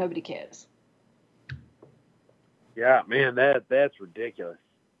tough guy. Nobody cares. Yeah, man, that's ridiculous.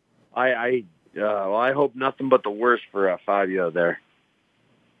 I hope nothing but the worst for Fabio there.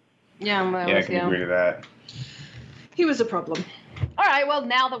 Yeah, I can agree to that. He was a problem. All right, well,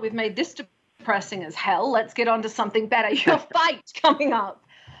 now that we've made this depressing as hell, let's get on to something better. Your fight coming up.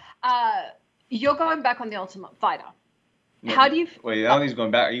 You're going back on The Ultimate Fighter. No, how do you... Wait, I don't think he's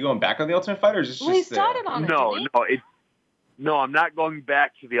going back. Are you going back on The Ultimate Fighter? Or is this he started on it. No, I'm not going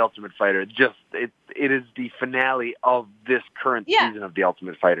back to The Ultimate Fighter. It is the finale of this current season of The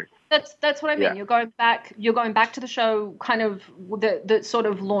Ultimate Fighter. That's what I mean. Yeah. You're going back to the show kind of that sort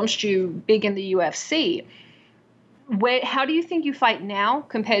of launched you big in the UFC. How do you think you fight now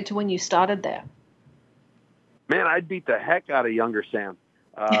compared to when you started there? Man, I'd beat the heck out of younger Sam.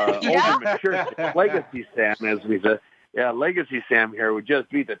 Older, mature Legacy Sam, as we say. Yeah, Legacy Sam here would just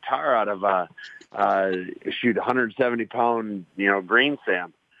beat the tar out of 170-pound, Green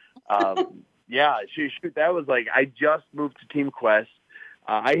Sam. That was like, I just moved to Team Quest.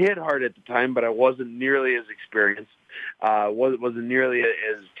 I hit hard at the time, but I wasn't nearly as experienced. Wasn't nearly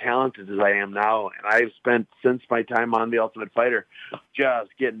as talented as I am now. And I've spent, since my time on The Ultimate Fighter, just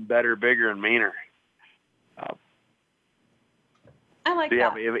getting better, bigger, and meaner. I like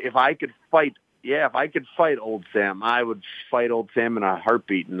that. If I could fight old Sam, I would fight old Sam in a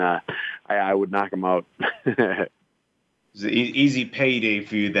heartbeat, and I would knock him out. It's an easy payday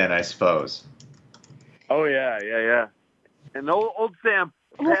for you then, I suppose. Oh, yeah. And old Sam,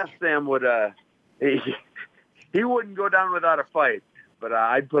 past Sam would, he wouldn't go down without a fight, but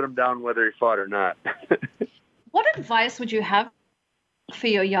I'd put him down whether he fought or not. What advice would you have for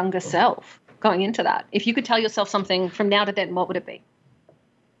your younger self going into that? If you could tell yourself something from now to then, what would it be?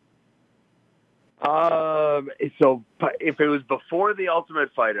 So if it was before The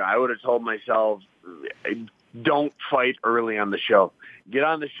Ultimate Fighter, I would have told myself, don't fight early on the show. Get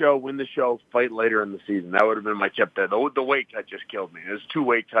on the show, win the show, fight later in the season. That would have been my tip there. The weight cut just killed me. It was 2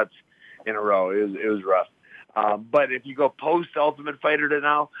 weight cuts in a row. It was rough. But if you go post Ultimate Fighter to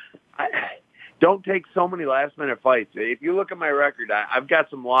now, don't take so many last-minute fights. If you look at my record, I've got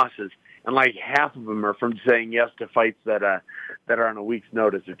some losses, and like half of them are from saying yes to fights that are on a week's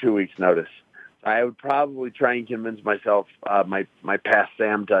notice or 2 weeks' notice. I would probably try and convince myself, my past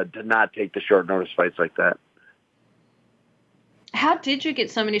Sam, to not take the short notice fights like that. How did you get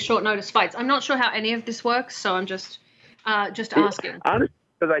so many short notice fights? I'm not sure how any of this works, so I'm just asking. Honestly,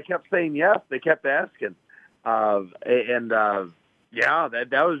 because I kept saying yes, they kept asking, and Yeah,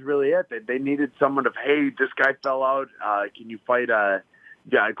 that was really it. They needed someone to, hey, this guy fell out. Can you fight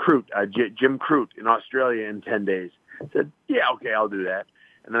Jim Crute in Australia in 10 days? I said, yeah, okay, I'll do that.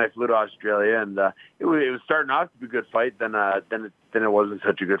 And then I flew to Australia, and it was starting off to be a good fight. Then it wasn't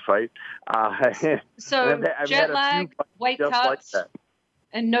such a good fight. So jet lag, weight cuts, like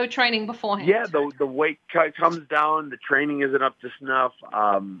and no training beforehand. Yeah, the weight cut comes down. The training isn't up to snuff.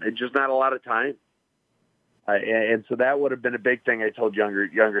 It's just not a lot of time. And so that would have been a big thing I told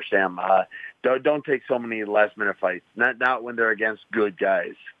younger Sam. Don't take so many last-minute fights. Not when they're against good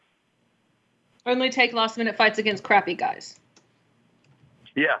guys. Only take last-minute fights against crappy guys.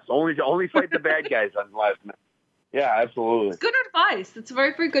 Yes, only fight the bad guys on last minute. Yeah, absolutely. It's good advice. It's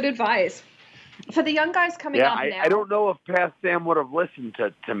very, very good advice. For the young guys coming up now. I don't know if past Sam would have listened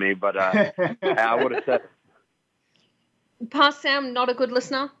to me, but I would have said. Past Sam, not a good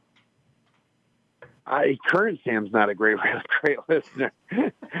listener? Current Sam's not a great listener.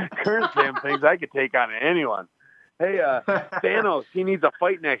 Current Sam thinks I could take on anyone. Hey, Thanos, he needs a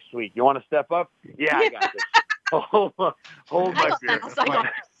fight next week. You want to step up? Yeah, I got this. Hold my beer.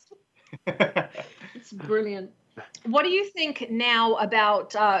 It's brilliant. What do you think now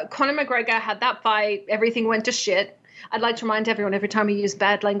about Conor McGregor had that fight? Everything went to shit. I'd like to remind everyone, every time we use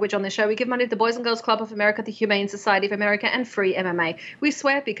bad language on the show, we give money to the Boys and Girls Club of America, the Humane Society of America, and Free MMA. We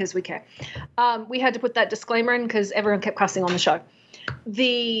swear because we care. We had to put that disclaimer in because everyone kept cussing on the show.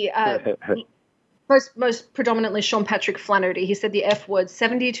 The most predominantly Sean Patrick Flaherty, he said the F word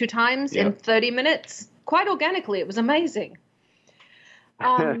 72 times in 30 minutes. Quite organically. It was amazing.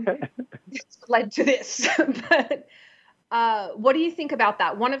 It's led to this. But what do you think about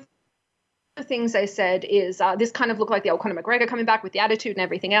that? One of the things they said is this kind of looked like the old Conor McGregor coming back with the attitude and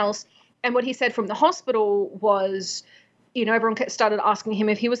everything else. And what he said from the hospital was, everyone started asking him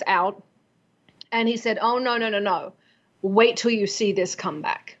if he was out. And he said, oh, no. Wait till you see this come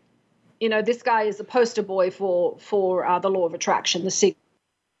back. This guy is a poster boy for the law of attraction, the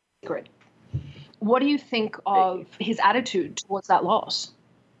secret. What do you think of his attitude towards that loss?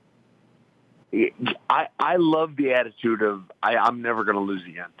 I love the attitude of I'm never going to lose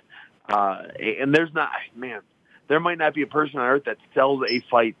again. And there might not be a person on earth that sells a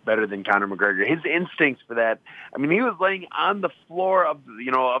fight better than Conor McGregor. His instincts for that. I mean, he was laying on the floor of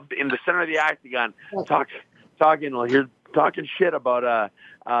in the center of the octagon, talking shit about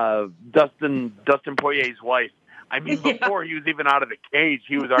Dustin Poirier's wife. I mean, before he was even out of the cage,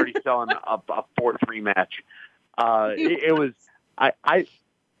 he was already selling a 4-3 match. It was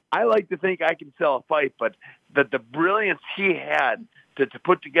I like to think I can sell a fight, but the brilliance he had to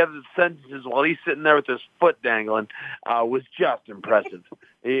put together the sentences while he's sitting there with his foot dangling was just impressive.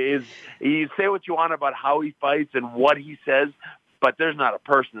 You say what you want about how he fights and what he says, but there's not a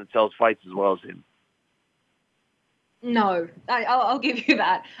person that sells fights as well as him. No, I'll give you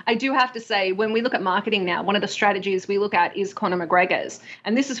that. I do have to say, when we look at marketing now, one of the strategies we look at is Conor McGregor's,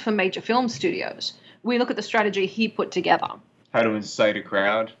 and this is for major film studios. We look at the strategy he put together. How to incite a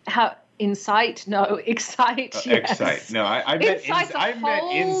crowd? Excite. Yes. Excite. No, I meant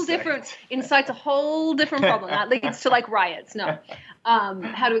insight. Incites a whole different problem. That leads to riots. No.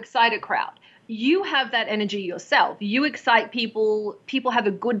 How to excite a crowd. You have that energy yourself. You excite people. People have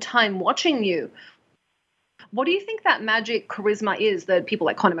a good time watching you. What do you think that magic charisma is that people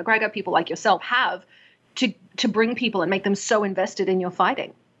like Conor McGregor, people like yourself have to bring people and make them so invested in your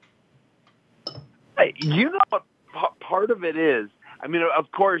fighting? What part of it is? I mean,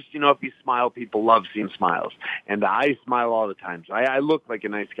 of course, if you smile, people love seeing smiles. And I smile all the time. So I look like a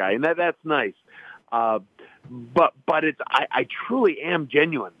nice guy, and that's nice. But I truly am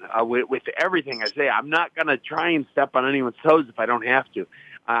genuine with everything I say. I'm not going to try and step on anyone's toes if I don't have to.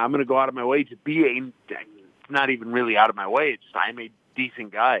 I'm going to go out of my way to be not even really out of my way. It's just I'm a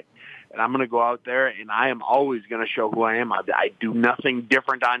decent guy. And I'm going to go out there, and I am always going to show who I am. I do nothing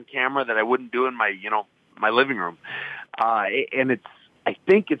different on camera that I wouldn't do in my living room. And I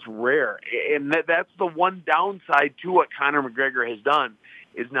think it's rare. And that's the one downside to what Conor McGregor has done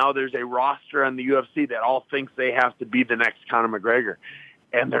is now there's a roster on the UFC that all thinks they have to be the next Conor McGregor.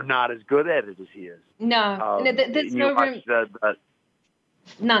 And they're not as good at it as he is. No, there's no room.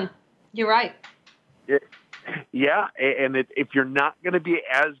 None. You're right. Yeah, and if you're not going to be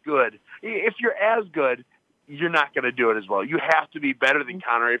as good, if you're as good, you're not going to do it as well. You have to be better than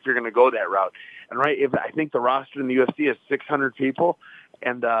Conor if you're going to go that route. And I think the roster in the UFC is 600 people,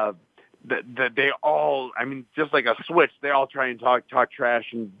 and they all, just like a switch, they all try and talk trash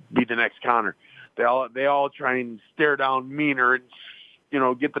and be the next Conor. They all try and stare down meaner and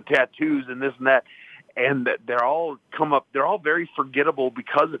get the tattoos and this and that, and they're all very forgettable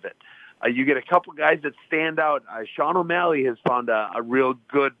because of it. You get a couple guys that stand out. Sean O'Malley has found a real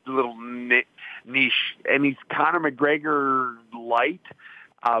good little niche, and he's Conor McGregor light.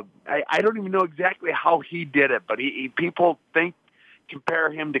 I don't even know exactly how he did it, but people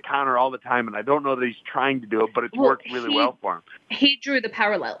compare him to Conor all the time, and I don't know that he's trying to do it, but it's worked really well for him. He drew the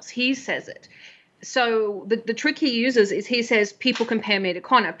parallels. He says it. So the trick he uses is he says, people compare me to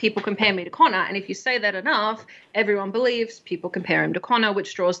Conor, people compare me to Conor. And if you say that enough, everyone believes people compare him to Conor,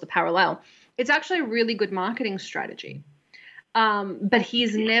 which draws the parallel. It's actually a really good marketing strategy. But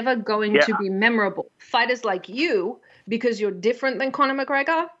he's never going to be memorable. Fighters like you, because you're different than Conor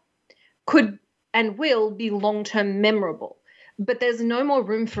McGregor, could and will be long-term memorable. But there's no more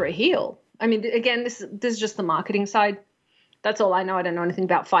room for a heel. I mean, again, this is just the marketing side. That's all I know. I don't know anything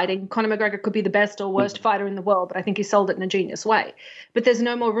about fighting. Conor McGregor could be the best or worst fighter in the world, but I think he sold it in a genius way. But there's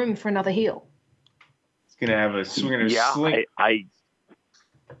no more room for another heel. He's going to have a swinger sling.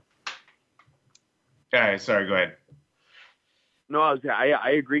 Sorry, go ahead. No,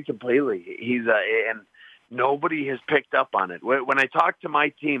 I agree completely. He's and nobody has picked up on it. When I talk to my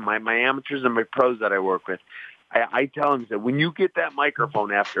team, my amateurs and my pros that I work with, I tell them that when you get that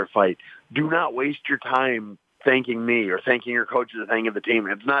microphone after a fight, do not waste your time thanking me or thanking your coaches or thanking the team.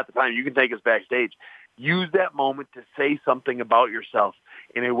 It's not the time. You can take us backstage. Use that moment to say something about yourself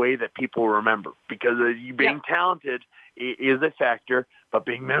in a way that people remember, because you being talented is a factor, but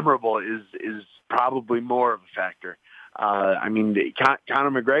being memorable is probably more of a factor. I mean,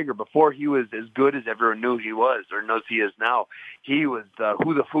 Conor McGregor, before he was as good as everyone knew he was or knows he is now, he was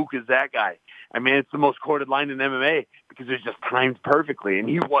who the fook is that guy? I mean, it's the most quoted line in MMA because it was just timed perfectly, and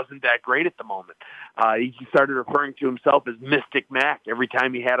he wasn't that great at the moment. He started referring to himself as Mystic Mac every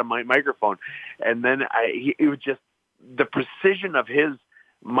time he had a microphone. And then it was just the precision of his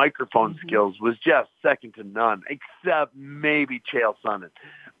microphone skills was just second to none, except maybe Chael Sonnen.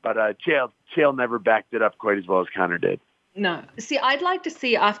 But Chael never backed it up quite as well as Conor did. No. See, I'd like to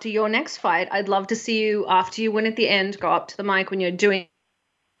see after your next fight, I'd love to see you, after you win at the end, go up to the mic when you're doing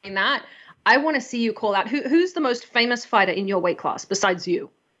that. I want to see you call out. Who's the most famous fighter in your weight class besides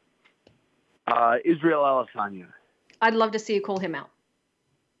you? Israel Adesanya. I'd love to see you call him out.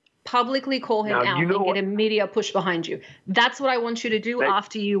 Publicly call him out and get a media push behind you. That's what I want you to do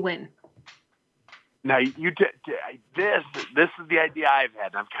after you win. Now, this is the idea I've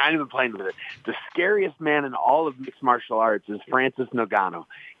had, and I've kind of been playing with it. The scariest man in all of mixed martial arts is Francis Ngannou.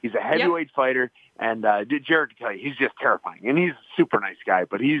 He's a heavyweight fighter, and Jared can tell you, he's just terrifying. And he's a super nice guy,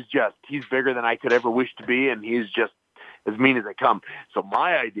 but he's bigger than I could ever wish to be, and he's just as mean as they come. So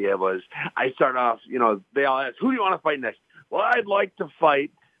my idea was, I start off, they all ask, who do you want to fight next? Well, I'd like to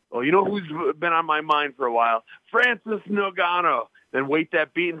fight, well, you know who's been on my mind for a while? Francis Ngannou. Then wait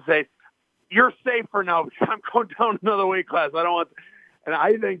that beat and say, you're safe for now because I'm going down another weight class. I don't want, and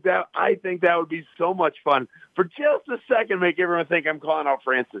I think that would be so much fun for just a second. Make everyone think I'm calling out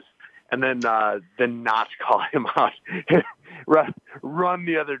Francis, and then not call him out, run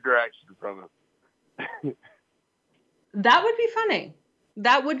the other direction from him. That would be funny.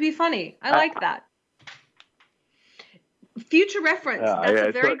 That would be funny. I like that. Future reference. That's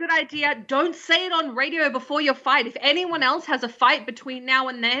a very good idea. Don't say it on radio before your fight. If anyone else has a fight between now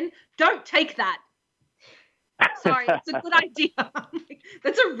and then, don't take that. Sorry, it's a good idea.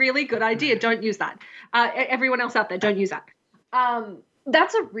 That's a really good idea. Don't use that. Everyone else out there, don't use that.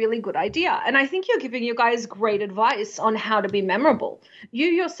 That's a really good idea. And I think you're giving you guys great advice on how to be memorable. You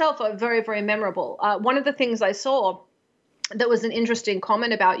yourself are very, very memorable. One of the things I saw that was an interesting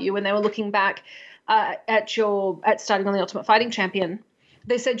comment about you when they were looking back at starting on the Ultimate Fighting Champion,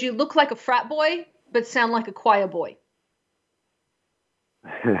 they said you look like a frat boy but sound like a choir boy.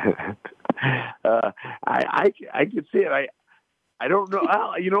 I could see it. I don't know.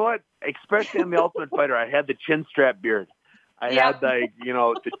 Well, you know what? Especially in the Ultimate Fighter, I had the chin strap beard. I had the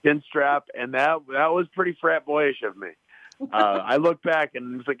chin strap, and that was pretty frat boyish of me. I look back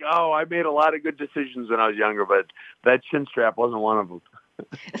and it's like, I made a lot of good decisions when I was younger, but that chin strap wasn't one of them.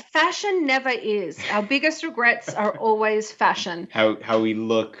 Fashion never is. Our biggest regrets are always fashion. How we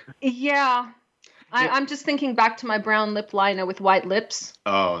look. Yeah. I'm just thinking back to my brown lip liner with white lips.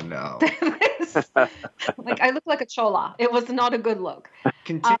 Oh, no. I look like a chola. It was not a good look.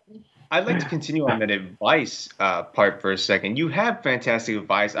 I'd like to continue on that advice part for a second. You have fantastic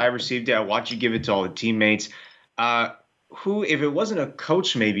advice. I received it. I watched you give it to all the teammates. Who, if it wasn't a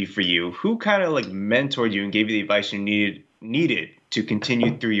coach maybe for you, who kind of mentored you and gave you the advice you needed to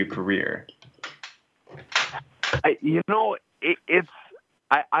continue through your career?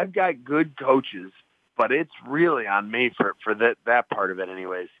 I've got good coaches, but it's really on me for that part of it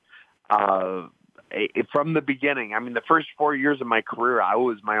anyways. from the beginning. I mean, the first 4 years of my career, I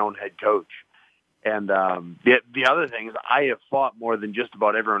was my own head coach. And the other thing is I have fought more than just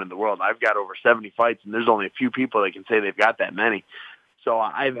about everyone in the world. I've got over 70 fights, and there's only a few people that can say they've got that many. So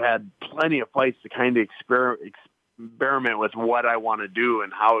I've had plenty of fights to kind of experiment with what I want to do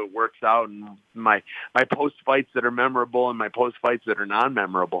and how it works out, and my post-fights that are memorable and my post-fights that are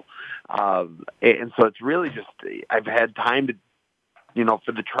non-memorable. And so it's really just I've had time to,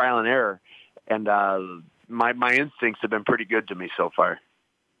 for the trial and error, and my instincts have been pretty good to me so far.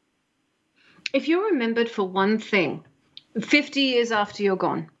 If you're remembered for one thing, 50 years after you're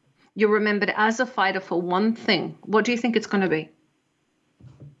gone, you're remembered as a fighter for one thing, what do you think it's going to be?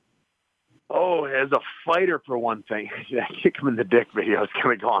 Oh, as a fighter for one thing, that kick him in the dick video is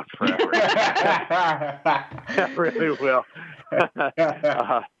going to go on forever. That really will.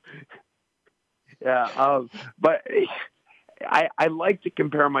 But I like to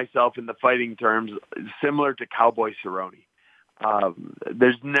compare myself in the fighting terms similar to Cowboy Cerrone.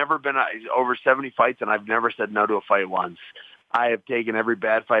 There's never been over 70 fights, and I've never said no to a fight once. I have taken every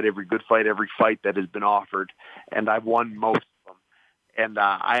bad fight, every good fight, every fight that has been offered, and I've won most of them. And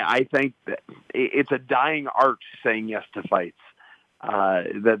I think that it's a dying art saying yes to fights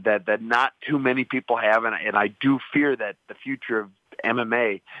that not too many people have, and I do fear that the future of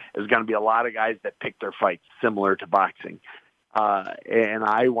MMA is going to be a lot of guys that pick their fights similar to boxing. And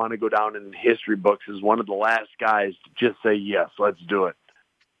I want to go down in history books as one of the last guys to just say, yes, let's do it.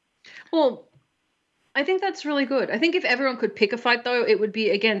 Well, I think that's really good. I think if everyone could pick a fight, though, it would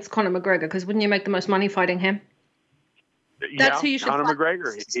be against Conor McGregor, because wouldn't you make the most money fighting him? That's who you should Conor fight.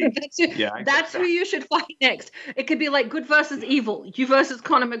 McGregor. That's who you should fight next. It could be like good versus evil. You versus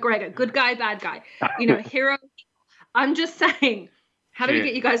Conor McGregor. Good guy, bad guy. Hero. I'm just saying. How do we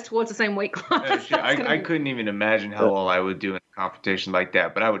get you guys towards the same weight class? I couldn't even imagine how well I would do in a competition like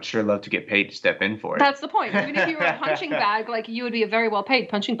that, but I would sure love to get paid to step in for it. That's the point. Even if you were a punching bag, you would be a very well-paid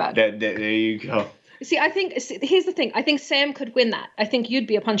punching bag. There you go. See, here's the thing. I think Sam could win that. I think you'd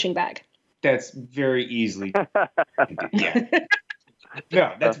be a punching bag. That's very easily. Yeah.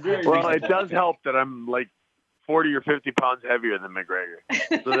 No, that's very. Well, it does help that I'm like 40 or 50 pounds heavier than McGregor,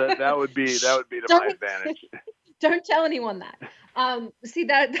 so that would be to my advantage. Don't tell anyone that. See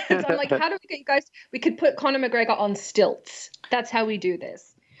that's I'm like, how do we get you guys? We could put Conor McGregor on stilts. That's how we do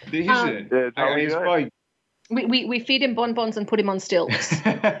this. We feed him bonbons and put him on stilts.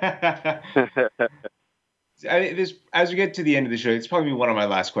 As we get to the end of the show, it's probably one of my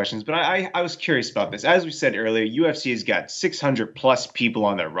last questions, but I was curious about this. As we said earlier, UFC has got 600 plus people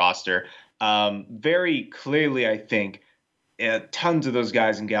on their roster. Very clearly, I think, tons of those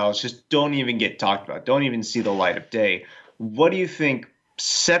guys and gals just don't even get talked about, don't even see the light of day. What do you think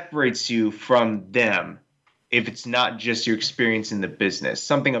separates you from them if it's not just your experience in the business?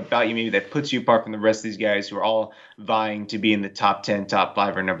 Something about you maybe that puts you apart from the rest of these guys who are all vying to be in the top 10, top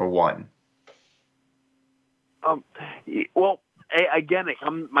 5, or number 1? Well, again,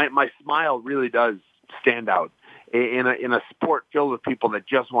 my smile really does stand out in a sport filled with people that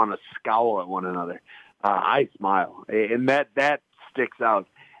just want to scowl at one another. I smile, and that sticks out.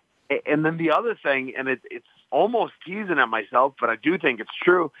 And then the other thing, and it's almost teasing at myself, but I do think it's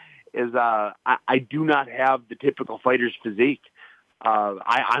true, is I do not have the typical fighter's physique.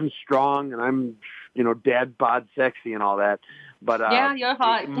 I'm strong, and I'm dad bod sexy and all that. But yeah, you're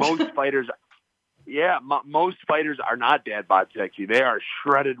hot. Most fighters. Yeah, most fighters are not dad bod sexy. They are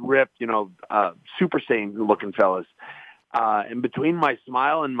shredded, ripped, Super Saiyan looking fellas. And between my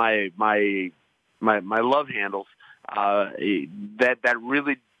smile and my love handles, that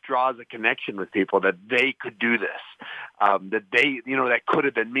really draws a connection with people that they could do this. That they, that could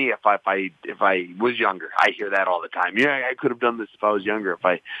have been me if I was younger. I hear that all the time. Yeah, I could have done this if I was younger. If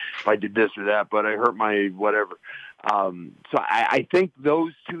I did this or that, but I hurt my whatever. So I think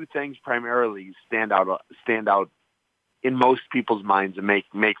those two things primarily stand out in most people's minds and make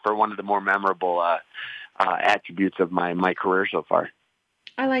for one of the more memorable attributes of my career so far.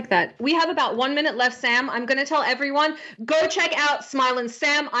 I like that. We have about 1 minute left, Sam. I'm going to tell everyone, go check out Smilin'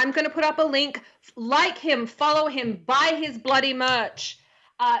 Sam. I'm going to put up a link. Like him, follow him, buy his bloody merch.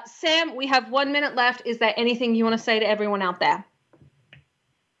 Sam, we have 1 minute left. Is there anything you want to say to everyone out there?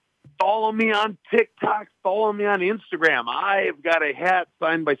 Follow me on TikTok. Follow me on Instagram. I've got a hat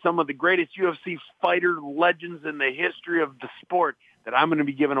signed by some of the greatest UFC fighter legends in the history of the sport that I'm going to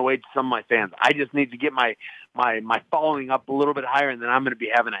be giving away to some of my fans. I just need to get my following up a little bit higher, and then I'm going to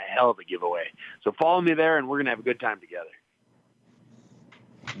be having a hell of a giveaway. So follow me there, and we're going to have a good time together.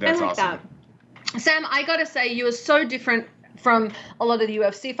 That's awesome. Sam, I got to say, you are so different from a lot of the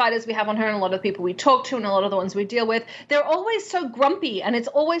UFC fighters we have on her and a lot of the people we talk to and a lot of the ones we deal with. They're always so grumpy, and it's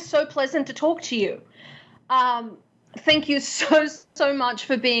always so pleasant to talk to you. Thank you so much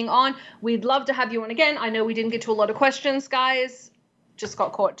for being on. We'd love to have you on again. I know we didn't get to a lot of questions, guys. Just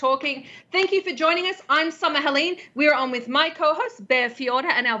got caught talking. Thank you for joining us. I'm Summer Helene. We're on with my co-host, Bear Fiorda,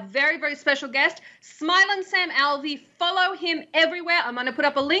 and our very, very special guest, Smilin' Sam Alvey. Follow him everywhere. I'm going to put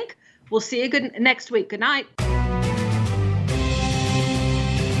up a link. We'll see you next week. Good night.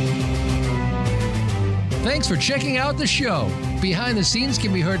 Thanks for checking out the show. Behind the Scenes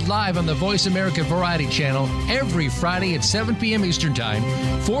can be heard live on the Voice America Variety Channel every Friday at 7 p.m. Eastern Time,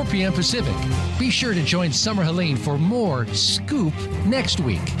 4 p.m. Pacific. Be sure to join Summer Helene for more Scoop next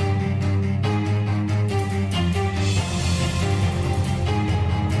week.